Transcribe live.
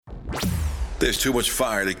There's too much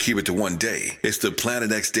fire to keep it to one day. It's the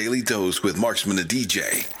Planet X Daily Dose with Marksman the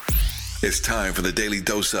DJ. It's time for the Daily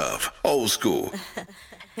Dose of Old School.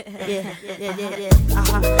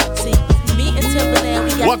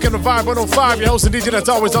 Welcome to Vibe 105, your host and DJ that's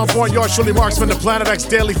always on point. Yours truly, Marksman, the Planet X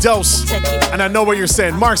Daily Dose. And I know what you're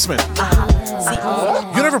saying, Marksman.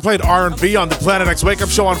 You never played R&B on the Planet X Wake Up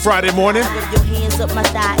Show on Friday morning?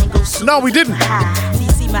 No, we didn't.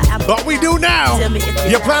 But we do now.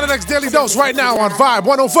 Your Planet X Daily Dose right now on Vibe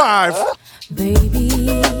 105. Baby,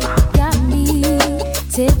 got me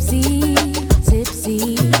tipsy,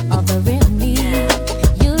 tipsy, of the remedy.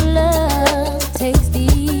 Your love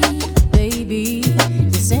tasty, baby.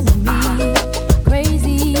 You're sending me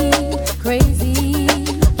crazy, crazy.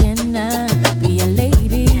 Can I be a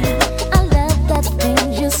lady? I love that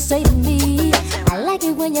thing you say to me. I like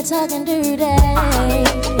it when you're talking dirty.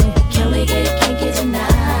 Can we get kinky tonight?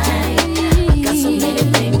 Got so many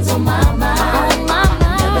things on my mind.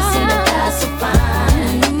 Never seen a guy so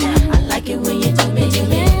fine. I like it when you do me, you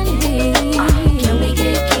Can we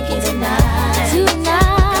get kinky tonight?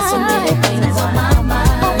 Got so many things on my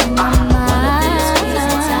mind. Wanna be squeeze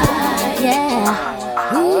me tight.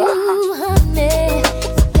 Yeah. Ooh, honey,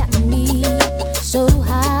 you got me so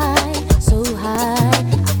high, so high.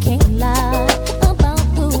 I can't lie about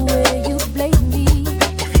the way you play me.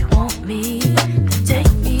 If you want me,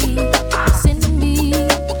 take me, send me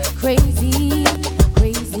crazy,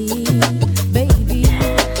 crazy, baby.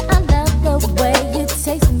 I love the way you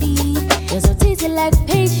taste me. You're so tasty like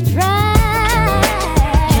peach dry.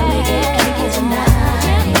 Can we get kinky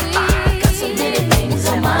tonight? Got so many things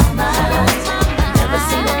on my mind. Never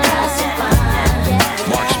seen a guy so fine.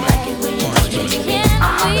 I like it when you do me.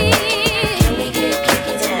 Can we get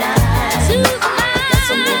kinky tonight? Got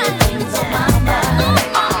so many things on my mind.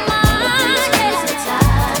 Wanna be squeeze me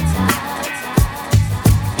tight.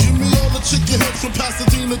 Give me all the chicken heads from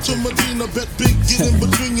Pasadena to Medina. Bet big, get in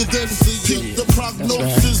between your dents. Get the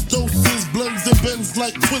prognosis, doses, blends and bends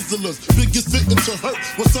like Twizzlers. Biggest fitting to hurt,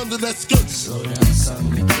 what's under that skirt?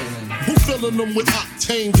 Who filling them with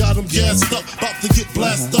octane? Got them gassed up, about to get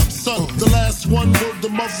blasted up, son. The last one word the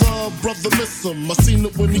mother, brother miss him. I seen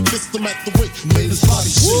it when he kissed him at the wake, made his body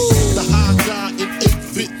shake. The high guy in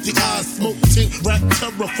 850 eyes, smoke tint, rap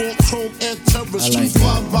terror, four chrome and terror. Street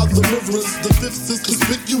vibe by the rivers, the fifth is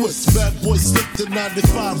conspicuous. Bad boy slipped in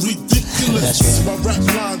 95, ridiculous. My rap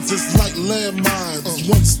lines is like landmines.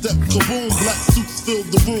 One step, kaboom, black suits fill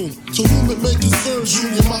the room. To whom it may concern,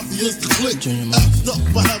 Junior Mafia is the clique. Act up,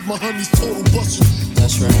 I have my honeys total bustin'.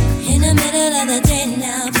 That's right. In the middle of the day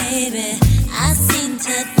now, baby, I seem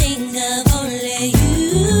to think of only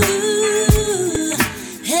you.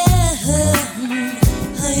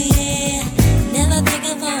 Oh yeah, never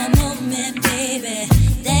thinking for a moment, baby,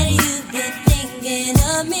 that you've been thinking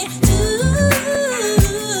of me too.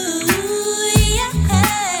 Yeah,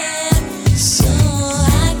 so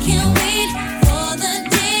I can't wait for the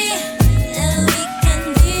day that we can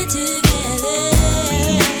be together.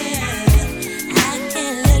 I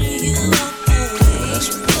can't let you walk away.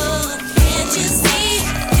 Oh, can't you see,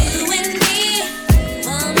 you and me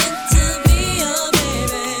are meant to be your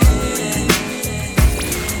baby.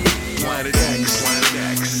 Planet X, Planet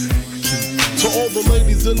X. To all the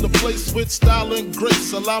ladies in the place with style and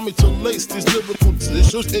grace, allow me to lace these lyrical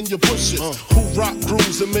dishes in your bushes. Who rock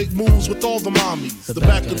grooves and make moves with all the mommies. The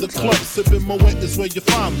back of the club, sipping my wet is where you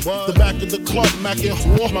find me. The back of the club, macking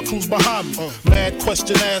off my crew's behind me. Mad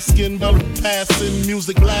question asking, passing,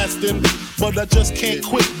 music blasting. But I just can't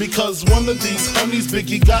quit because one of these honeys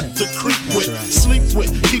Biggie got to creep with, sleep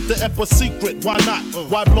with, keep the ep a secret. Why not?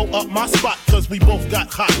 Why blow up my spot? Cause we both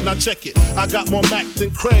got hot. Now check it. I got more Mac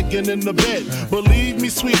than Craig and in the bed. Believe me,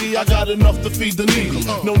 sweetie, I got enough to feed the needy.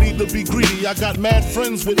 No need to be greedy. I got mad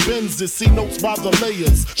friends with Benzes. See notes by the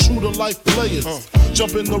layers. True to life players.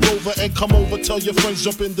 Jump in the Rover and come over. Tell your friends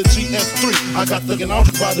jump in the GS3. I got the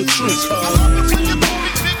out by the tree.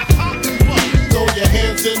 Throw your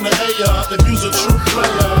hands in the air if you's a true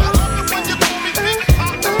player.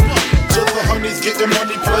 To the honeys getting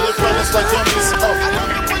money, player fellas like dummies.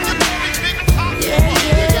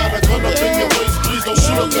 They got a gun up in your waist, please don't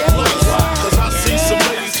shoot up the place. Cause I see some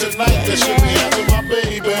ladies tonight that should be having my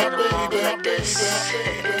baby.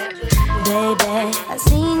 Baby, I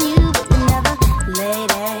seen you, but you never,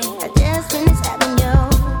 lady. I just finished having you,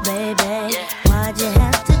 baby. Why'd you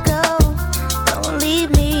have to go? Don't leave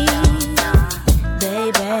me,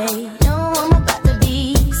 baby. No, I'm about to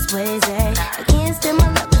be Swayze. I can't stand my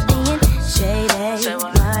love is being shady.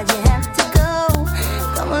 Why'd you have to go?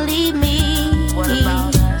 Come and leave me. What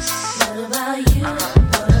about us? What about you?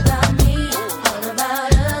 What about me? What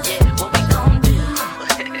about us? Yeah, what we gon'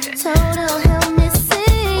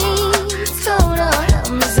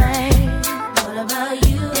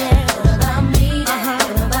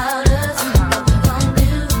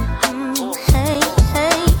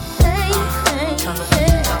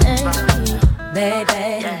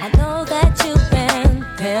 baby. I know that you've been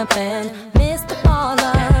pimping, Mr.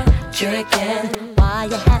 Baller, tricking. Why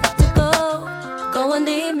you have to go and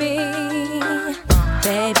leave me,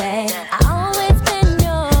 baby? I always been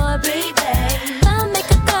your baby. Love make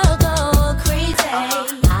a girl go crazy.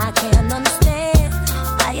 I can't understand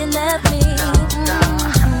why you left me.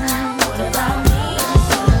 What about me?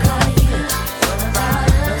 What about you? What about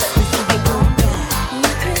us? Let me see you go down.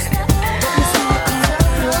 Let me see you go down.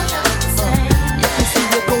 Let me see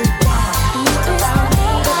you go down.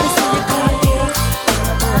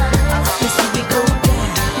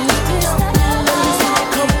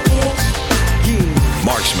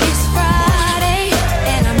 Marksman. It's Friday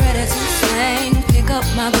and I'm ready to sing. Pick up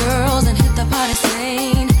my girls and hit the party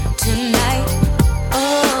scene tonight.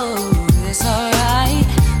 Oh, it's alright.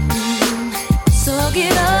 So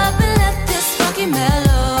get up and let this funky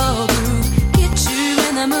mellow groove get you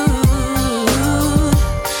in the mood.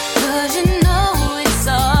 'Cause you know it's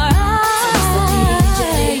alright.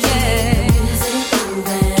 Yeah.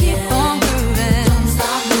 Keep on grooving. Don't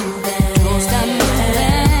stop moving. Don't stop moving.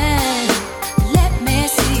 Let me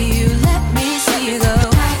see you go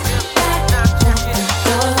back, go back. Let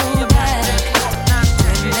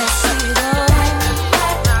me see you go back, alright.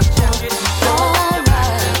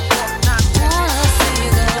 Wanna see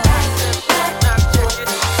you go back,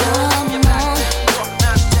 come on.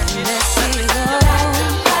 Let me see you go back,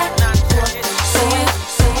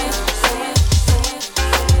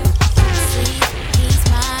 he's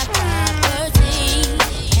my property,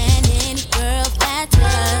 and any girl that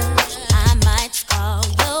touch, I might call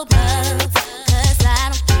your bluff, 'cause I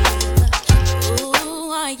don't give.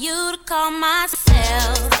 Who are you to call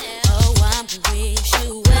myself? Oh, I'm gonna wish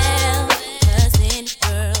you well, 'cause any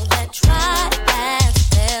girl that tried has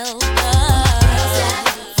failed.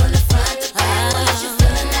 From the front to back, what you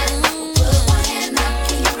feeling that? Put one hand up,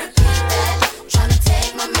 can you repeat that? Tryna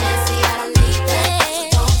take my man, see I don't need that, so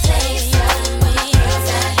don't say it's nothing when you feel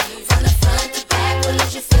that. From the front to back, what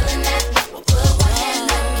you feeling that? Put one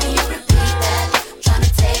hand up, can you repeat that? Tryna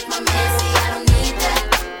take my man, see I don't need that.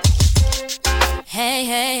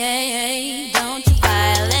 Hey, don't you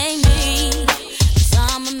violate me, 'cause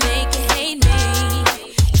I'ma make you hate me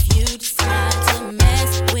if you decide to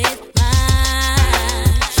mess with my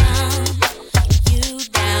chum. You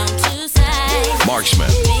down to say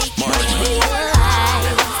Marksman. Marksman. You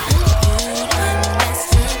done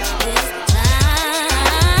messed up this time.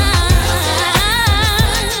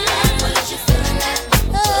 Well, you feeling that?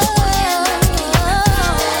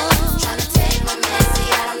 Tryna take my man, see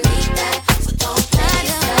I don't need that, so don't play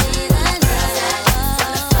yourself.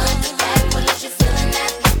 From the front to back, well, you feeling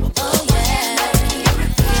that? Oh yeah, can you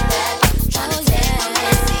repeat that? Tryna take my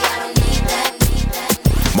man, see I don't need that.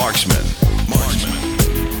 Marksman.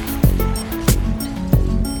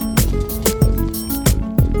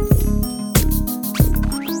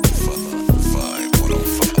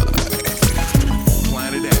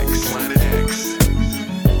 Planet X.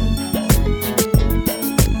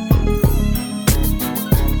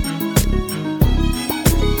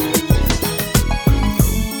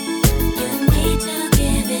 You need to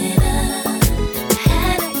give it up.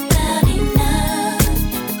 Had about enough.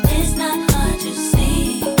 It's not hard to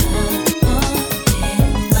see.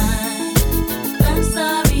 It's mine. I'm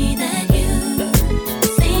sorry that you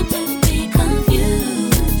seem to be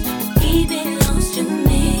confused. He belongs to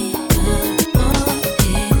me.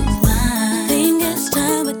 It's mine. Think it's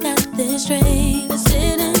time we got this straight. We're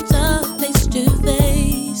sitting talk face to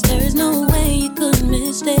face. There is no way you could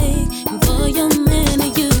mistake. And for your man,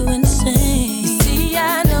 are you insane? You see,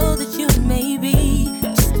 I know that you may be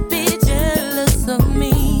just a bit jealous of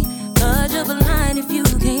me. But you're blind if you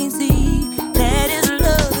can't see that his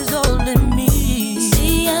love is all in me. You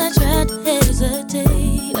see, I tried to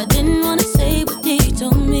hesitate. I didn't wanna say what he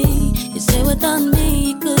told me. He said without me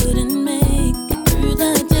you couldn't make it through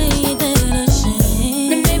the day. Then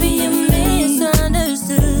ashamed. And maybe you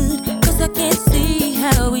misunderstood, 'cause I can't see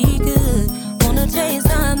how we could wanna taste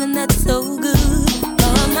something that's so good.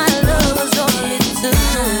 All my love was all it took.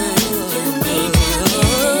 You need to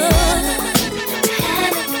give it up.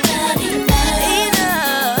 Had about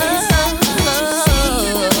enough. It's not hard to see.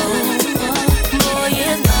 Boy,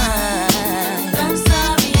 it's mine. I'm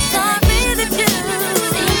sorry that you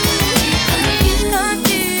seem to be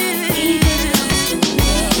confused.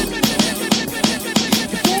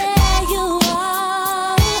 There you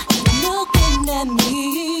are, looking at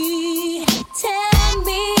me. Tell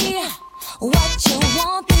me what you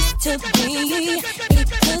want this to be. It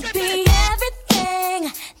could be everything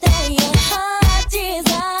that your heart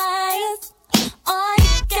desires. All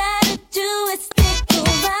you gotta do is stick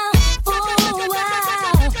around for a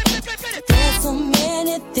while. There's so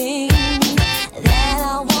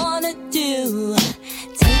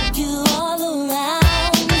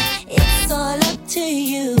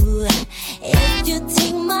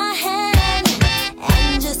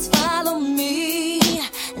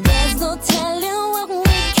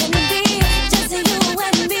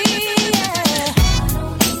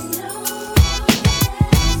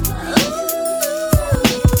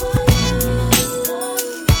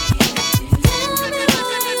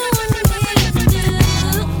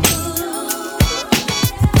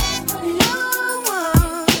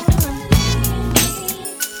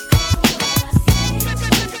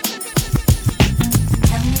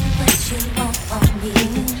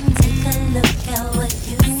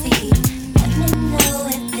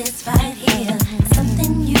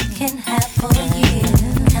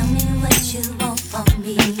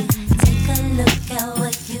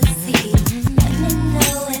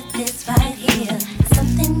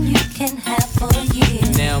can have for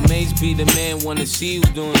years. Now Mace be the man, wanna see you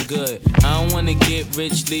doing good. I don't wanna get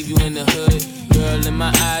rich, leave you in the hood. Girl, in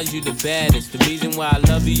my eyes, you the baddest. The reason why I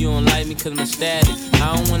love you, you don't like me cause my status.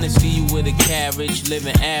 I don't wanna see you with a carriage,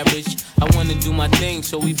 living average. I wanna do my thing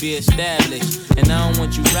so we be established. And I don't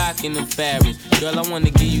want you rocking the fabrics. Girl, I wanna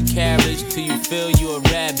give you carriage till you feel you a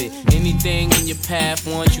rabbit. Anything in your path,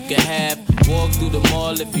 want you can have. Walk through the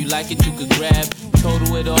mall, if you like it, you could grab.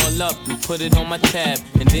 Total it all up and put it on my tab.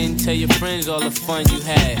 And then tell your friends all the fun you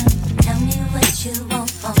had. Tell me what you want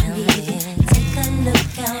from me. Take a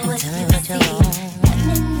look at what you see. Let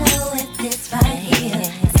me know if this right here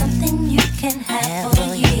is something you can have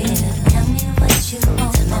for years. Tell me what you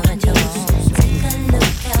want from me. Take a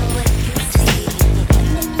look at what you see.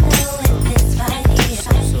 Let me know if this right here.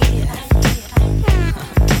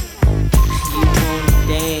 You wanna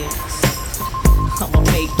dance? I'ma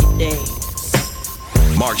make you dance.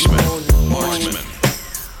 Marksman.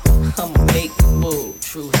 I'ma make you move.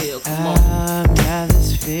 True Hill, come on. I've got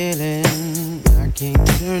this feeling I can't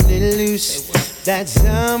turn it loose. That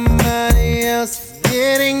somebody else is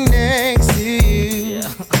getting next to you.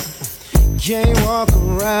 Can't walk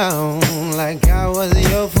around like I was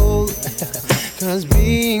your fool. Cause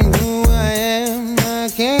being who I am, I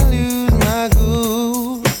can't lose my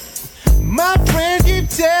cool. My friends keep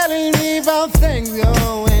telling me about things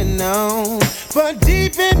going on, but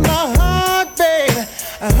deep in my heart, baby,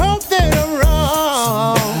 I hope that I'm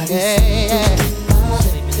wrong. Yeah.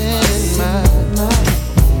 In my mind,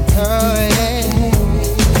 oh yeah.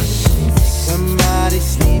 Somebody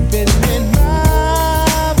sleeping in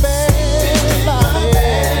my bed, my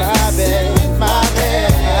bed, my bed, my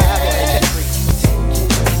bed,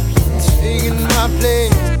 taking my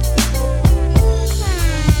place.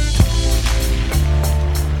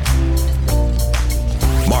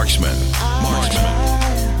 Marksman.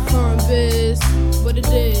 Current biz, what it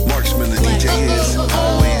is. Marksman, the DJ is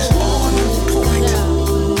always on point.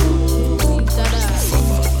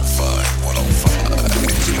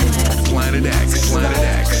 5-105. Planet X.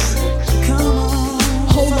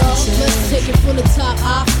 Hold up, let's take it from the top.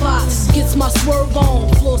 I-Fox gets my swerve on,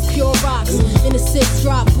 floors pure rocks. In the 6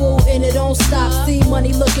 drop, bull, and it don't stop. See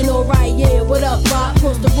money looking alright, yeah, what up, Rock?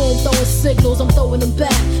 Across the room throwing signals, I'm throwing them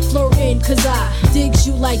back. Flirting, cause I digs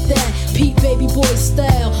you like that. Pete baby boy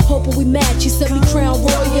style, hoping we match. You sent me Crown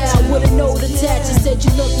Royale with a note attached. You said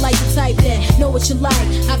you look like the type that know what you like.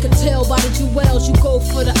 I could tell by the jewels, you go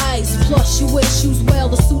for the ice. Plus you wear shoes well,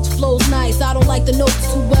 the suit flows nice. I don't like the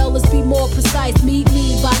notes too well, let's be more precise. Meet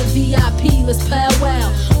me by the VIP, let's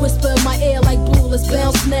powwow. Whisper in my ear like boo, let's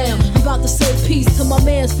bounce now. I'm about to say peace to my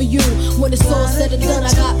mans for you. When it's all said and done,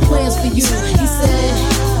 I got plans for you. He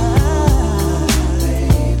said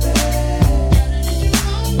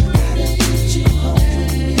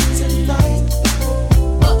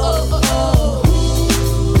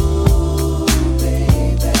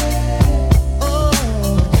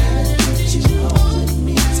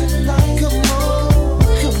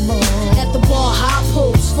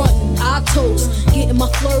getting my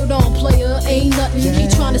flirt on, player, ain't nothing. He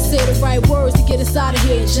trying to say the right words to get us out of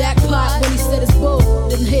here. Jackpot when he said it's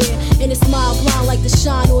both in here. And his smile blind like the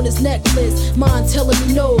shine on his necklace. Mind telling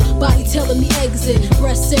me no, body telling me exit.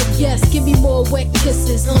 Breast said yes, give me more wet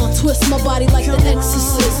kisses. Twist my body like the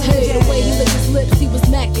exorcist. Hey, the way he licked his lips, he was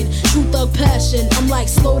macking. True thug passion, I'm like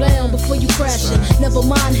slow down before you crashing. Never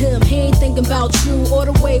mind him, he ain't thinking about you or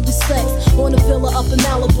the way we sex. On the villa up in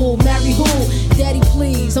Malibu, marry who? Daddy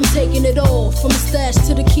please, I'm taking it all from the stash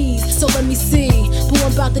to the keys. So let me see, boo,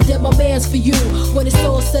 I'm about to dead my mans for you. When it's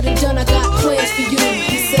all said and done, I got plans for you.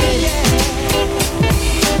 He said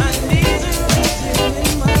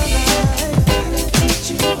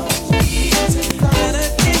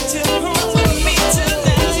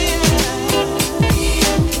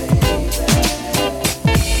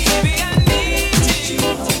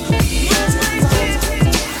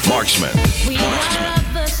Marksman. We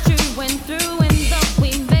love the street went through, and though we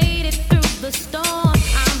made it through the storm,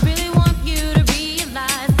 I really want you to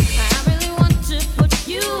realize, I really want to put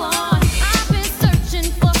you on. I've been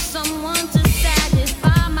searching for someone to satisfy.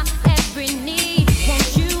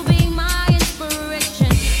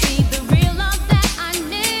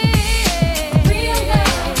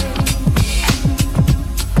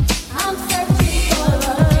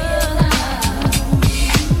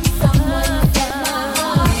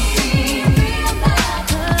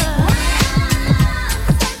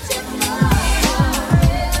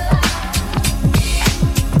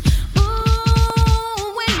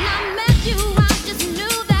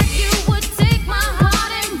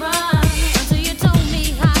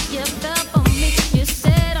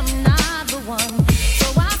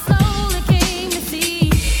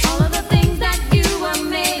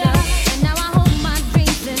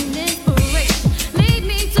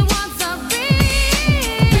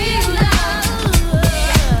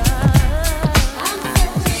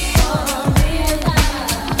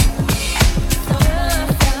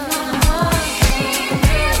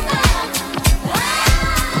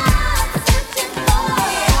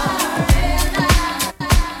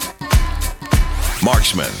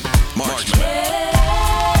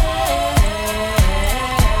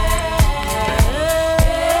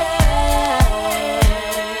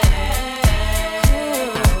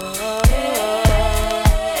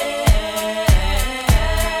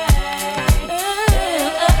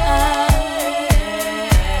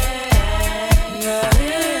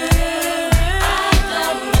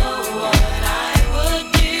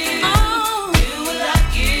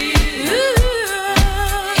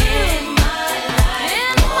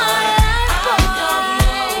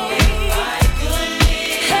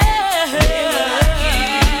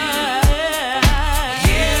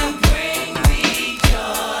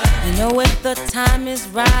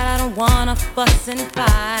 fuss and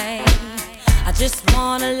fight. I just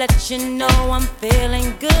wanna let you know I'm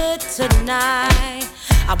feeling good tonight.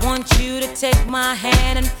 I want you to take my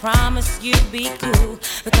hand and promise you'll be cool,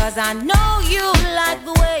 because I know you like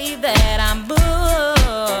the way that I move.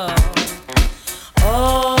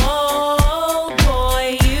 Oh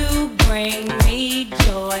boy, you bring me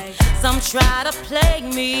joy. Some try to plague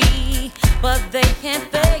me, but they can't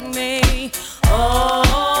fake me.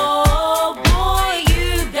 Oh boy,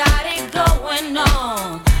 you got it going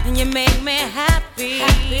on, and you make me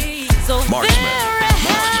happy. So very happy.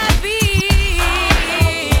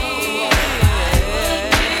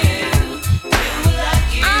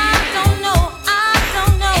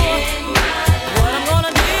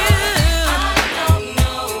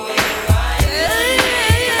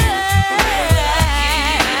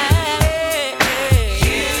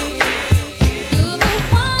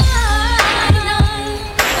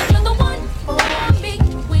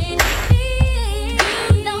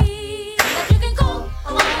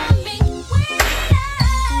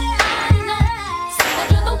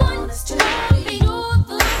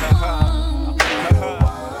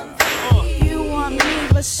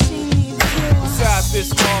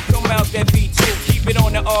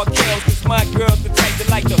 My girl's the type that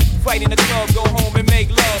like to fight in the club, go home and make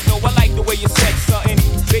love. So I like the way you sex something.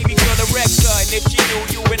 Baby girl, the Rex something. If she knew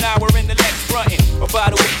you and I were in the Lex frontin'. A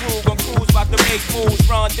bottle of Krug on cruise, about to make moves.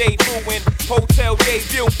 Rendezvous in hotel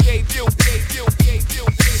debut.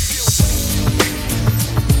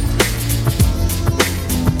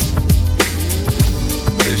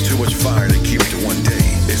 There's too much fire to keep it to one day.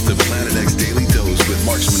 It's the Planet X Daily Dose with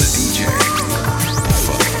Marksman the DJ. 515.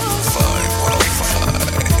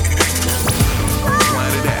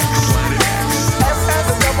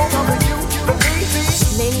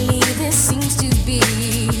 Lately there seems to be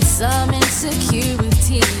some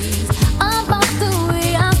insecurity about the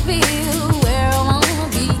way I feel, where I wanna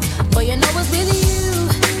be. But you know it's with you,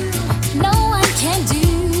 no one can do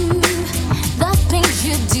the things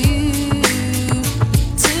you do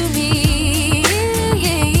to me.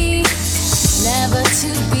 Never to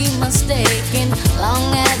be mistaken,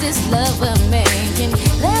 long as it's love we're making.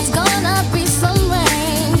 There's gonna be some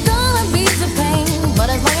rain, gonna be the pain, but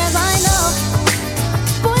as long as I know,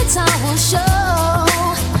 time will show,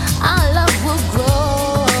 our love will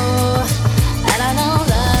grow, and I know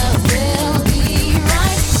love will be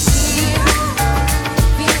right here,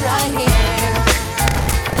 be right here,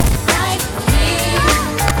 right here,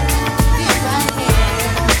 be right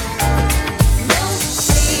here. No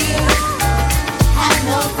fear, have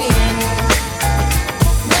no fear,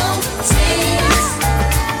 no tears,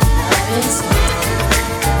 love is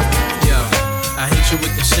here. Yo, I hit you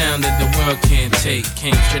with the sound that the world can't take.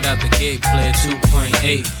 Came straight out the gate, played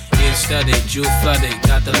 2.8. Ear studded, jewel flooded,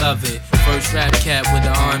 got to love it. First rap cat with the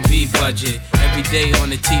R&B budget. Every day on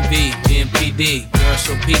the TV, me and PD. Girl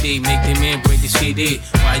so PD, make them man break the CD.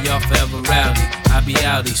 Why y'all forever rowdy? I be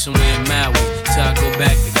outie somewhere in Maui, till I go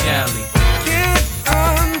back to Cali. Can't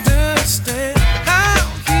understand how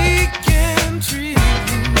he can treat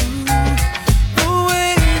you the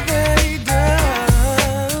way that he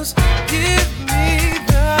does. Give me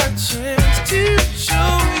the chance to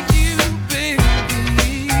show you,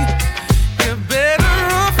 baby, you're better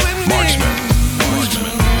off with me. Marksman.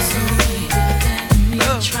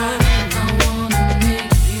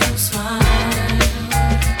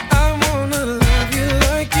 I wanna love you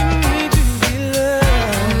like you need to be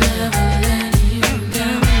loved.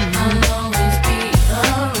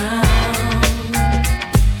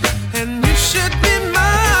 And you should be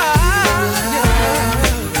mine.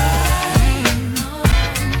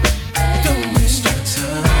 Don't waste your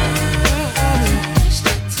time.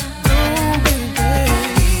 No,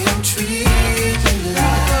 baby, don't treat you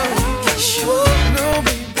like you should. No,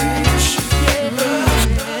 baby, you should.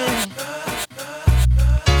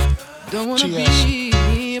 Don't wanna be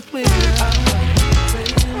a player.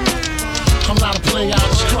 I'm not a player, I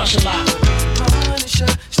just crush a lot. Punisher,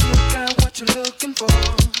 still got what you're looking for.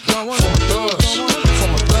 From a thug.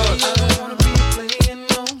 I don't wanna be playing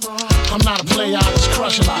no more. I'm not a player, I just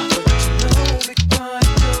crush a lot.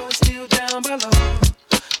 Still down below.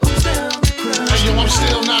 Who's down below? Hey, yo, I'm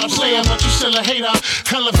still not a player, but you still a hater.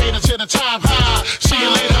 Elevator to the top high. See you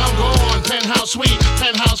later, I'm gone. Penthouse suite,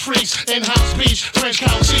 penthouse freaks, in-house beach, French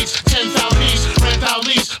couch seats, 10,000 east, rent out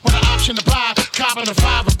lease. With an option to buy, copping a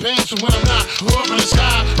 5 of Benz. And when I'm not, up in the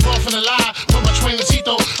sky, off in the lie. Put my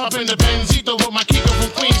Twincito up in the Benzito with my Kiko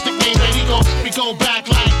from Queens, nickname Benito. We go back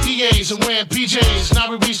like PAs and wearing PJs. Now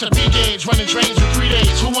we reach the P gauge, running trains for 3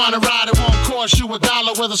 days. Who wanna ride? It won't cost you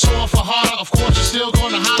 $1. Whether sore for harder, of course you're still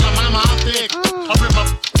gonna holler. Mama, I'm thick. I rip my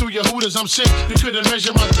through your hooters, I'm sick. You couldn't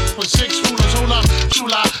measure my with 6 rulers. Hold up, true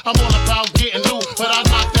lie. I'm all about getting loot, but I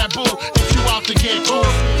knock that bull if you out to get cool.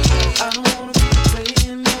 I don't wanna be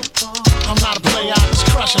playing no ball. I'm not a player, I just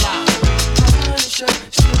crush a lot. Still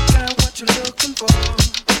got what you're looking for.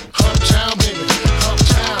 Uptown, baby,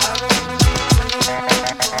 uptown.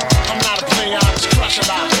 I'm not a player, I just crush a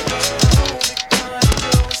lot.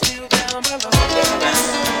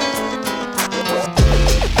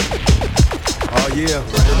 Oh yeah,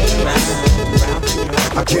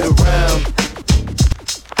 I get around.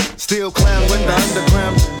 Still clown with the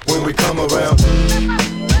underground when we come around.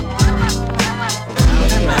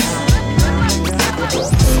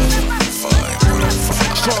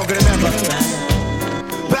 Stronger than ever.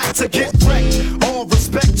 Back to get wrecked. All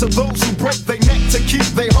respect to those who break their neck to keep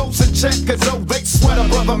their hopes in check. Cause though they sweat a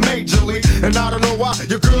brother majorly. And I don't know why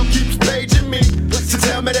your girl keeps paging me to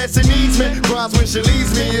tell me that she needs me. Cries when she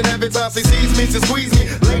leaves me. And every time she sees me, she squeeze me.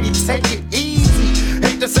 Lady, take it easy.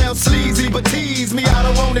 Hate to sound sleazy, but tease me. I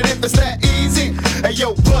don't want it if it's that easy. Hey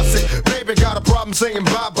yo, bust it. Baby got a problem saying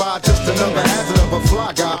bye-bye. Just another hazard of a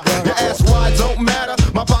fly guy. Your ass wide don't matter.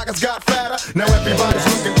 My pockets got fatter. Now everybody's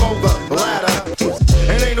looking for the ladder.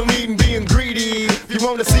 And ain't no need in being greedy. If you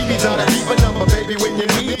wanna see me, try to keep a number, baby, when you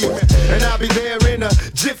need me. And I'll be there in a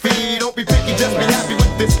jiffy. Don't be picky, just be happy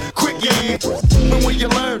with this quickie. And when you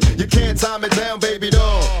learn, you can't time it down, baby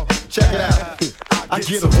doll. Check it out. I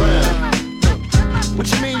get around. What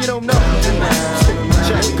you mean you don't know?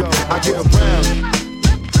 Check it go. I get around.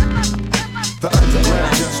 The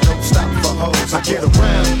underground just don't stop for hoes. I get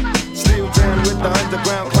around. Still down with the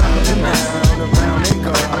underground clown. Around and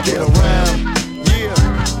go. I get around. Yeah.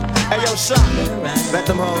 Hey yo, shot. Let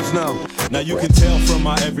them hoes know. Now you can tell from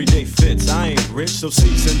my everyday fits, I ain't rich, so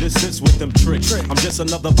cease and desist with them tricks. I'm just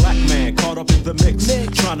another black man caught up in the mix,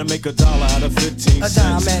 trying to make $1 out of 15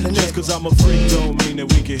 cents. Just cause I'm a freak don't mean that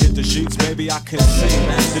we can hit the sheets. Maybe I can see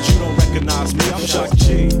that you don't recognize me. I'm Shock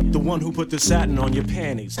G, the one who put the satin on your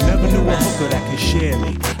panties. Never knew a hooker that could share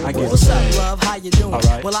me. I get What's up, love? How you doing?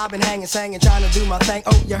 Right. Well, I've been hanging, singing, trying to do my thing.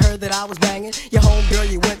 Oh, you heard that I was banging your homegirl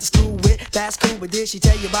you went to school with. That's cool, but did she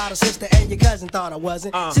tell you about her sister and your cousin? Thought I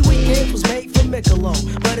wasn't. See, weekends was made for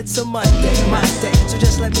Michelob, but it's a Monday, my day, so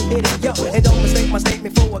just let me hit it, yo. And don't mistake my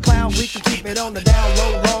statement for a clown. We can keep it on the down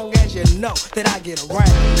low, long as you know that I get around.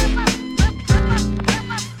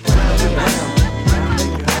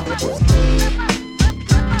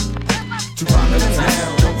 To rock in the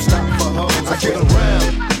town, don't stop for hoes. I get around.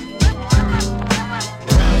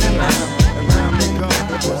 Round and round they go.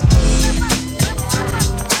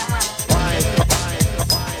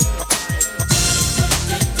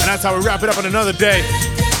 And that's how we wrap it up on another day.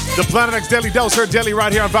 The Planet X Daily Dose, heard daily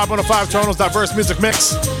right here on Vibe 105, Toronto's diverse music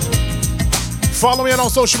mix. Follow me on all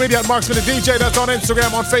social media at Marksman the DJ. That's on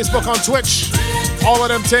Instagram, on Facebook, on Twitch. All of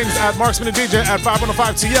them things at Marksman the DJ at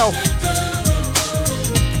 515TO.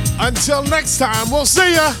 Until next time, we'll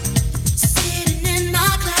see ya. Sitting in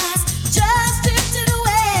my class, just drifting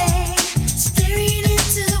away, staring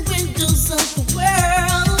into the windows of the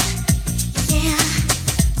world. Yeah,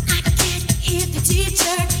 I can't hear the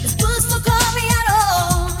teacher. His books don't call me at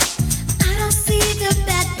all. I don't see the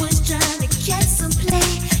bad boys trying to catch some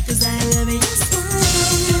play, 'cause I love you so.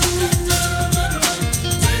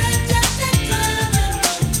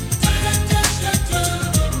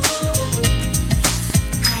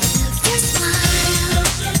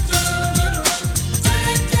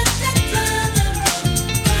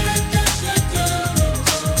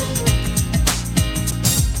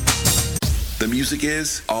 The music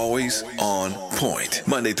is always on point.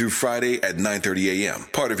 Monday through Friday at 9:30 a.m.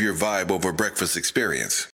 Part of your Vibe over breakfast experience.